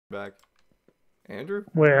back. Andrew?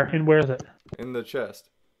 Where? And where is it? In the chest.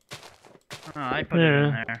 Oh, I put it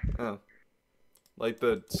in there. Oh. Like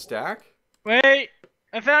the stack? Wait!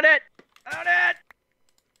 I found it! Found it!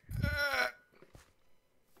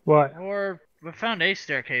 What? Or, we found a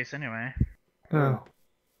staircase anyway. Oh.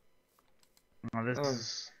 Oh, this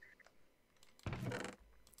is...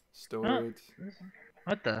 Storage.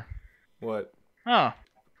 What the? What? Oh.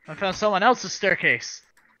 I found someone else's staircase.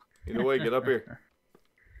 Either way, get up here.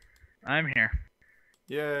 I'm here.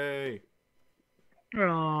 Yay!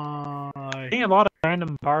 Getting a lot of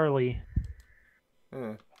random barley.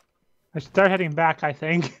 Yeah. I should start heading back, I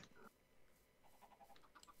think.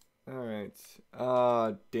 Alright.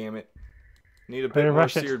 Damn it. Need a bit more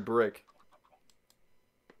rush it. seared brick.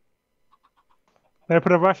 Better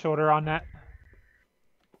put a rush order on that.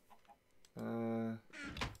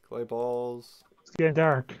 Clay balls. It's getting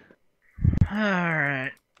dark.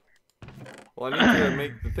 Alright. Well, I need to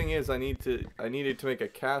make... The thing is, I needed to make a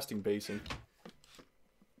casting basin.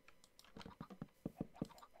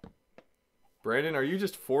 Brandon, are you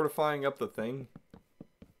just fortifying up the thing?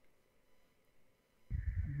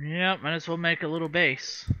 Yeah, might as well make a little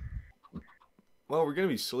base. Well, we're gonna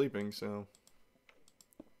be sleeping, so...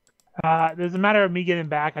 There's a matter of me getting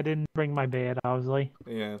back. I didn't bring my bed, obviously.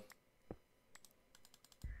 Yeah.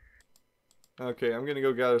 Okay, I'm gonna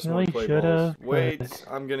go gather some more Really clay should've, balls. Wait,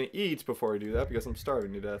 I'm gonna eat before I do that because I'm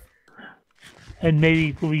starving to death. And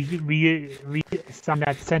maybe we some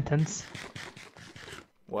that sentence.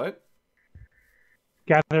 What?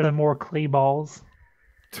 Gather the more clay balls.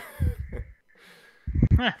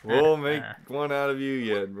 We'll make one out of you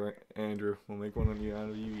yet, Andrew. We'll make one of you out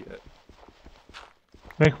of you yet.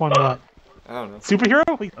 Make one what? I don't know. Superhero?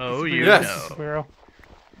 Oh, Superhero. you Yes. know. Superhero.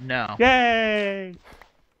 No. Yay!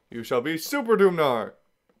 You shall be Super Doomnar.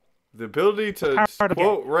 The ability to Hard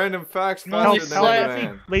quote random facts Only faster than any slightly.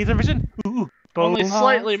 man. Laser vision? Ooh. Only Bohas.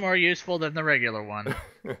 slightly more useful than the regular one.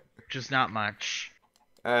 Just not much.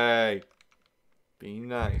 Hey. Be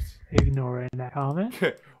nice. Ignoring that comment.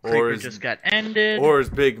 or Creeper is just got ended. Or is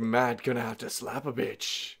Big Matt gonna have to slap a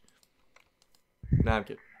bitch? Nah, I'm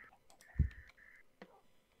kidding.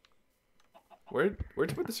 Where'd you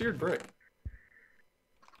put the seared brick?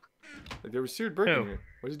 Like there was seared brick in here.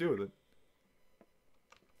 What'd you do with it?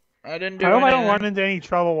 I didn't do I hope I don't anything. run into any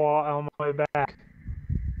trouble while on my way back.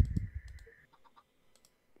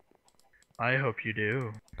 I hope you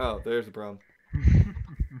do. Oh, there's the problem.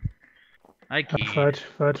 I keyed.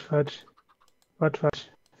 Fudge.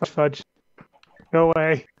 Go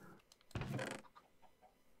away.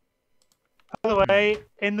 By the way,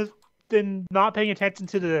 in not paying attention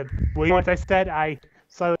to the words I said, I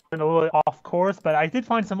slightly went a little off course, but I did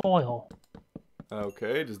find some oil.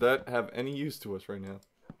 Okay, does that have any use to us right now?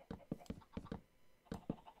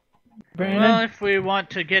 Brandon? Well, if we want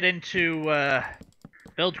to get into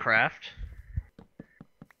Buildcraft,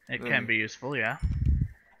 it can be useful, yeah.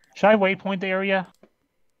 Should I waypoint the area?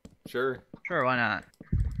 Sure. Sure, why not?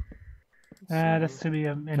 This should be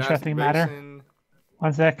an interesting Casting matter. basin,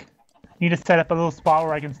 One sec. Need to set up a little spot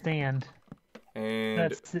where I can stand. and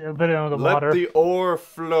That's a bit of the let water. the ore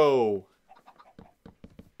flow.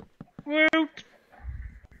 Woot!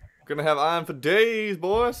 Gonna have iron for days,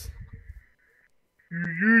 boys.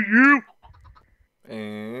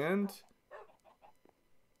 And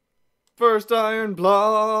first iron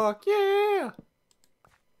block, yeah.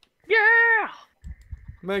 Yeah!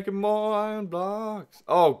 Making more iron blocks.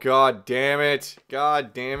 Oh, god damn it.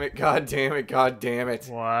 God damn it. God damn it. God damn it.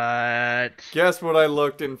 What? Guess what I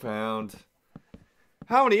looked and found?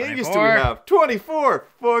 How many ingots do we 24. have? 24!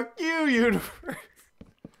 Fuck you, universe!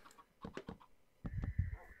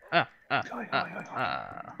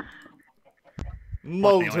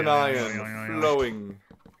 Molten iron flowing.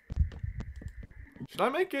 Should I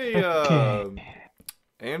make a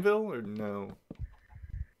anvil or no?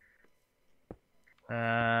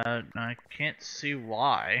 I can't see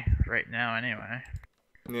why right now anyway.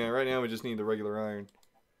 Yeah, right now we just need the regular iron.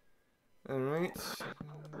 Alright.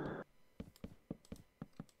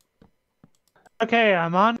 Okay,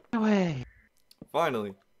 I'm on my way.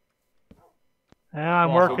 Finally. Yeah,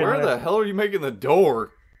 I'm Well, So working. where on the it. hell are you making the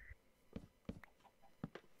door?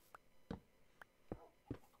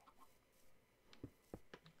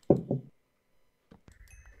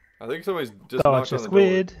 I think somebody's just Oh, knocked it's on a the door.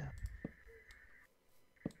 squid.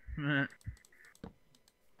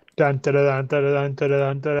 Dun dun dun dun dun dun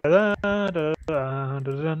dun dun dun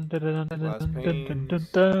dun dun dun dun dun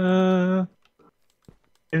dun.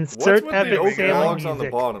 Insert with the epic oak sailing logs on the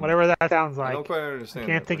music, bottom? whatever that sounds I like. don't quite understand.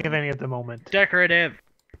 Can't that, think of but- any at the moment. Decorative! Is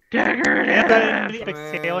that Decorative! epic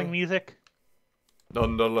sailing music?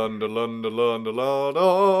 Dun dun dun dun dun dun dun dun dun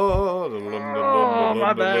Oh,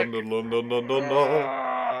 my back.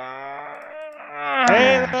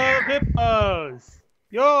 Hey, the hippos!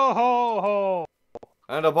 Yo ho ho!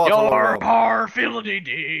 And a bottle of Your rum. har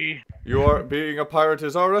fiddly-dee. You are being a pirate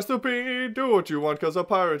is our recipe. Do what you want, cause a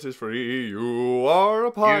pirate is free. You are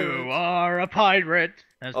a pirate. You are a pirate.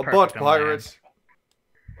 That's A perfect butt on my pirate.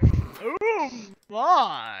 end. Ooh,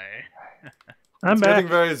 my. I'm It's back. getting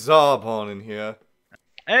very Zarbon in here.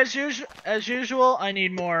 As usual, I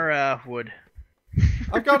need more wood.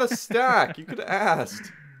 I've got a stack. You could have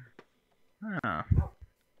asked. Huh.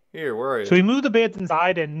 Here, where are you? Should we move the beds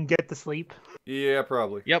inside and get to sleep? Yeah,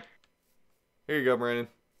 probably. Yep. Here you go, Brandon.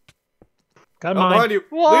 Got Oh, mine. behind you.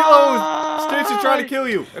 Why? Lilo! Stacy's trying to kill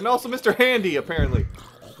you. And also Mr. Handy, apparently.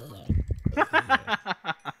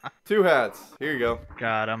 2 hats. Here you go.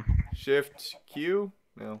 Got him. Shift Q?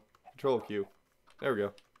 No. Control Q. There we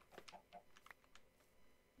go.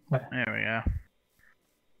 There we go.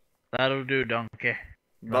 That'll do, donkey.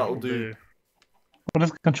 That'll do. What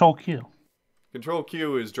is Control Q? Control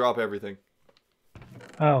Q is drop everything.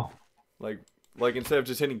 Oh. Like instead of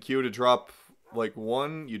just hitting Q to drop like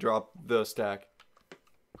 1, you drop the stack.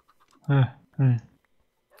 Yeah,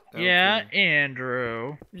 Okay.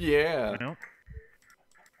 Andrew. Yeah. Nope.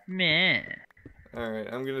 Meh. Alright,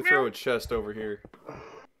 I'm gonna throw a chest over here.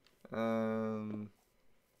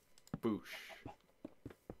 Boosh.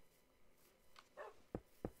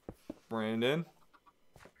 Brandon.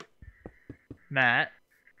 Matt.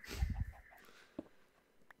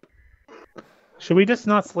 Should we just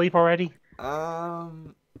not sleep already?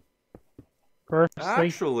 First sleep?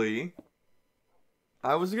 Actually,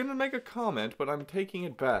 I was gonna make a comment, but I'm taking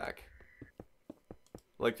it back.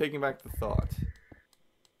 Like, taking back the thought.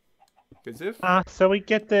 Because if... So we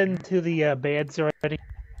get into the beds already?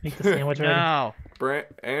 Make the sandwich already? No.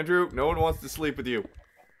 Andrew, no one wants to sleep with you.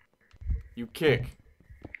 You kick.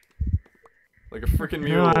 Like a freaking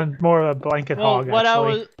mule. No, I'm more of a blanket Well, hog, what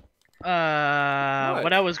actually.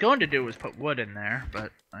 what I was going to do was put wood in there,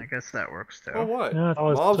 but I guess that works too. Well, what? Yeah, that's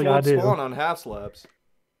always Mobs what I won't do. spawn on half slabs.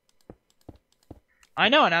 I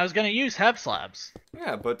know, and I was going to use heb slabs.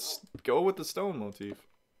 Yeah, but go with the stone motif.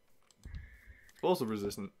 Explosive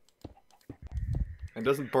resistant. And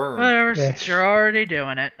doesn't burn. Whatever, Yeah. since you're already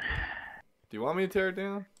doing it. Do you want me to tear it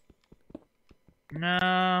down?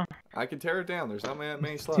 No. I can tear it down. There's not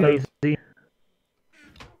many slabs. Lazy.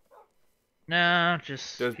 No,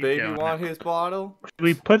 just Does keep baby doing want it. his bottle? Should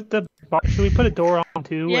we put a door on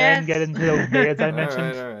too Yes. and get into those beds I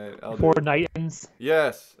mentioned Alright, I'll before do it. night ends?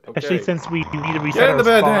 Yes, okay. Especially since we need to reset Get in our the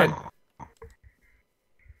bed spawn. then!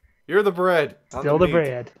 You're the bread. I'm Still the meat.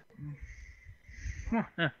 bread.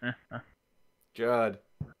 God.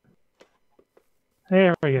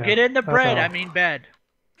 There we go. Get in the That's bread, all. I mean bed.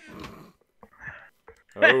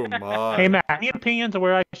 Oh my. Hey Matt, any opinions of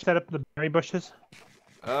where I should set up the berry bushes?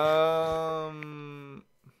 Everywhere.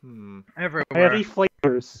 Berry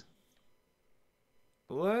flavors.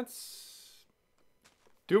 Let's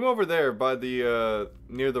do them over there by the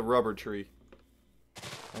near the rubber tree.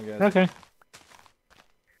 I guess. Okay.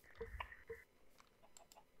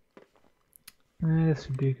 This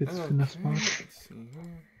would be a good enough spot.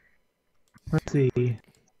 Let's see here.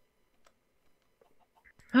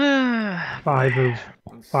 Let's see.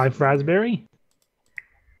 5 raspberry.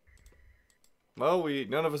 Well,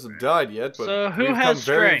 none of us have died yet, but So who we've has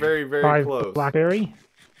come very, string? very, very 5 close. blackberry.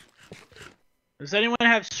 Does anyone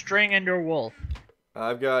have string and or wool?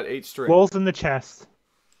 I've got 8 string. Wool's in the chest.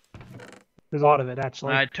 There's a lot of it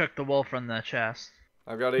actually. I took the wool from the chest.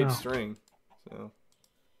 I've got 8 Oh. string. So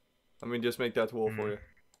let me just make that wool for you.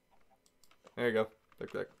 There you go.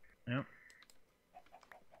 Click. Yep.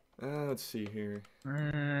 Let's see here.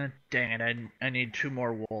 Dang it, I need 2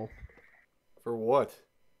 more wool. For what?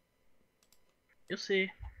 You'll see.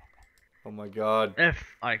 Oh my god. If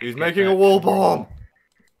I can He's get making that a wool 2 more bomb!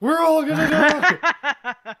 We're all gonna die!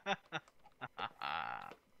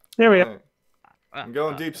 There we go. Alright, I'm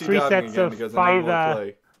going deep sea 3 diving sets again of because I 5 need more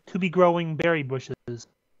clay. to be growing berry bushes.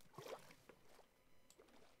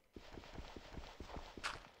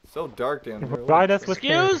 So dark down here. Provide us with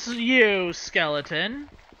Excuse you, skeleton.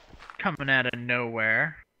 Coming out of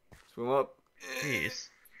nowhere. Swim up. Jeez.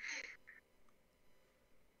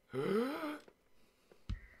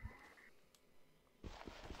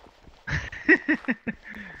 He's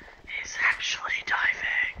actually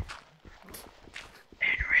diving.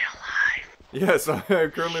 In real life. Yes, I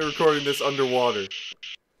am currently recording this underwater.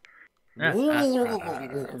 That's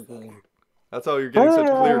how you're getting such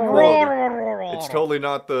clear quality. It's totally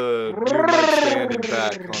not the new mic stand and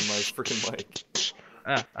back on my freaking mic.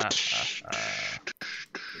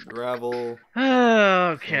 Gravel.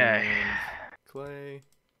 Okay. Clay.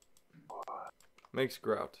 Makes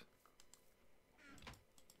grout.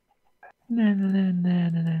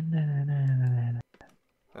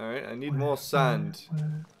 Alright, I need more sand.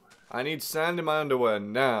 I need sand in my underwear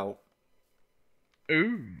now.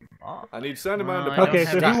 Ooh. I need sand in my Well, underwear. Okay,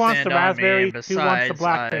 so who wants the raspberries? Who wants the Besides,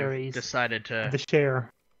 blackberries? I've decided to. The share.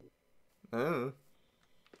 Oh.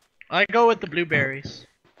 I go with the blueberries.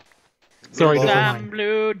 Sorry, Well, those are Some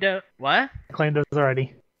mine. What? I claimed those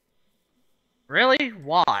already. Really?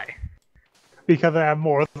 Why? Because I have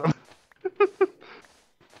more of them.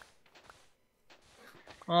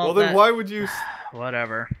 Well, then why would you...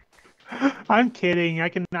 Whatever. I'm kidding. I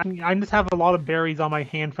just have a lot of berries on my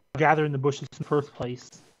hand from gathering the bushes in the first place.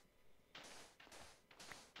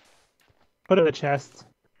 Put it in the chest.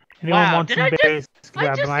 Anyone Wow, want did some I berries? I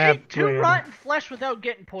Grab just them. I have ate 2 3 of them. rotten flesh without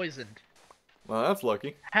getting poisoned. Well, that's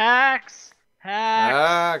lucky. Hacks!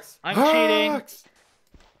 Hacks! I'm cheating. Hacks!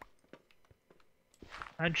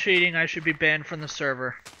 I'm cheating. I should be banned from the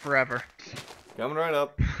server forever. Coming right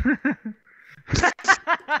up.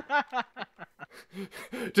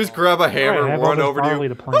 Just grab a hammer, Alright, I have run all over this to barley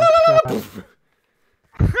you. to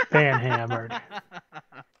plant. Ban hammered.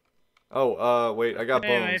 Oh, wait, I got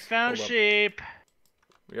Anyway, bones. found Hold up. sheep.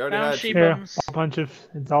 We already Found had sheep. Yeah, Sheepums. a bunch of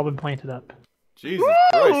it's all been planted up. Jesus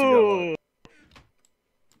Christ, you got a lot.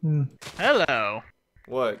 Hmm. Hello.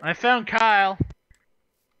 What? I found Kyle.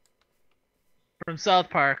 From South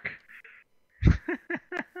Park.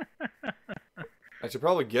 I should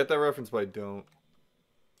probably get that reference, but I don't.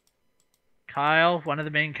 Kyle, one of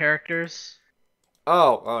the main characters.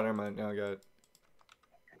 Oh, never mind. Now I got it.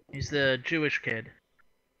 He's the Jewish kid.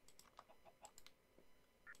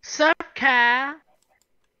 Sup, Kyle?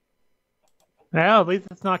 Well, at least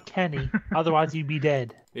it's not Kenny. Otherwise, you'd be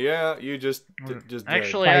dead. Yeah, you just dead.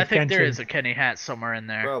 Actually, By I think there extension. is a Kenny hat somewhere in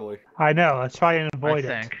there. Probably. I know. Let's try and avoid I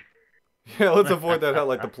it. think. Yeah, let's avoid that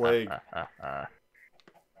like the plague.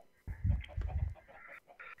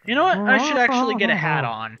 You know what? I should actually get a hat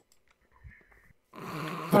on.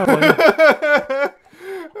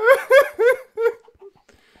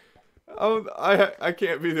 Oh, I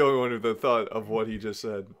can't be the only one with the thought of what he just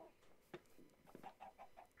said.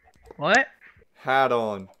 What? Hat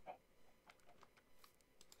on.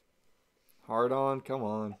 Hard on? Come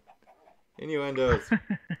on. Innuendos.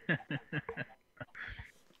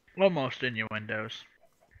 Almost innuendos.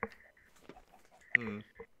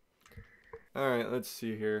 Alright, let's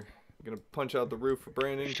see here. I'm gonna punch out the roof for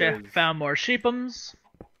Brandon. Found more sheepums.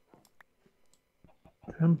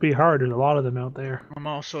 It'd be hard. There's a lot of them out there. I'm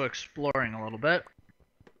also exploring a little bit.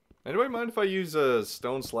 Anybody mind if I use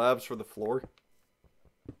stone slabs for the floor?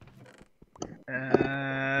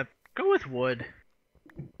 Go with wood.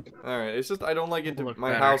 Alright, it's just I don't like it to, Look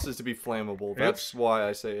my better. houses to be flammable. That's Oops. why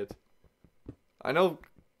I say it. I know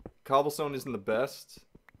cobblestone isn't the best.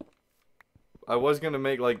 I was gonna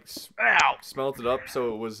make like Ow! smelt it up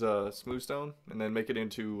so it was smooth stone and then make it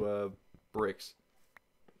into bricks.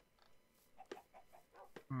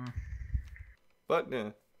 But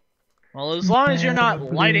yeah. Well, as long as you're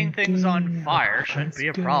not lighting things on fire, shouldn't be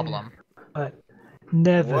a problem. But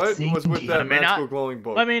never What seen was with you. that I mean, magical glowing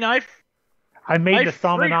book? I mean, I made the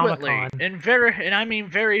frequently, Thaumonomicon. and I mean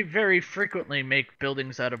very, very frequently make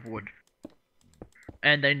buildings out of wood.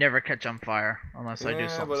 And they never catch on fire, unless I do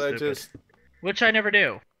something but stupid. Which I never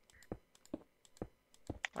do.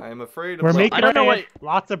 I am afraid of We're making I don't know bread. what-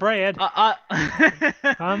 Lots of bread.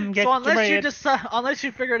 Get get so your unless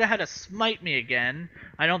you figured out how to smite me again,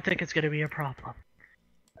 I don't think it's gonna be a problem.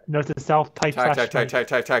 Note to self type tack, slash tack, tack,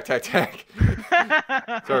 tack, tack, tack, tack,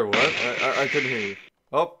 tack. Sorry, what? I couldn't hear you.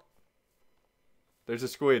 Oh. There's a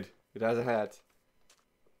squid. It has a hat.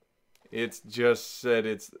 It's just said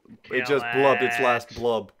it just blubbed its last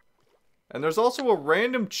blub. And there's also a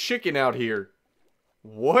random chicken out here.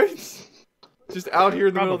 What? Just out here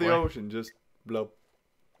in the middle of the ocean. Just blub.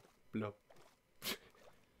 Blub.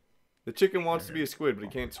 The chicken wants to be a squid, but he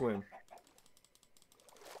can't swim.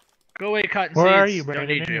 Go away, cotton Where seeds. are you, Don't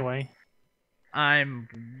Brandon, need you. anyway? I'm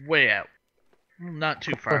way out. Not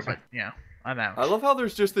too far, but yeah, I'm out. I love how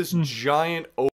there's just this giant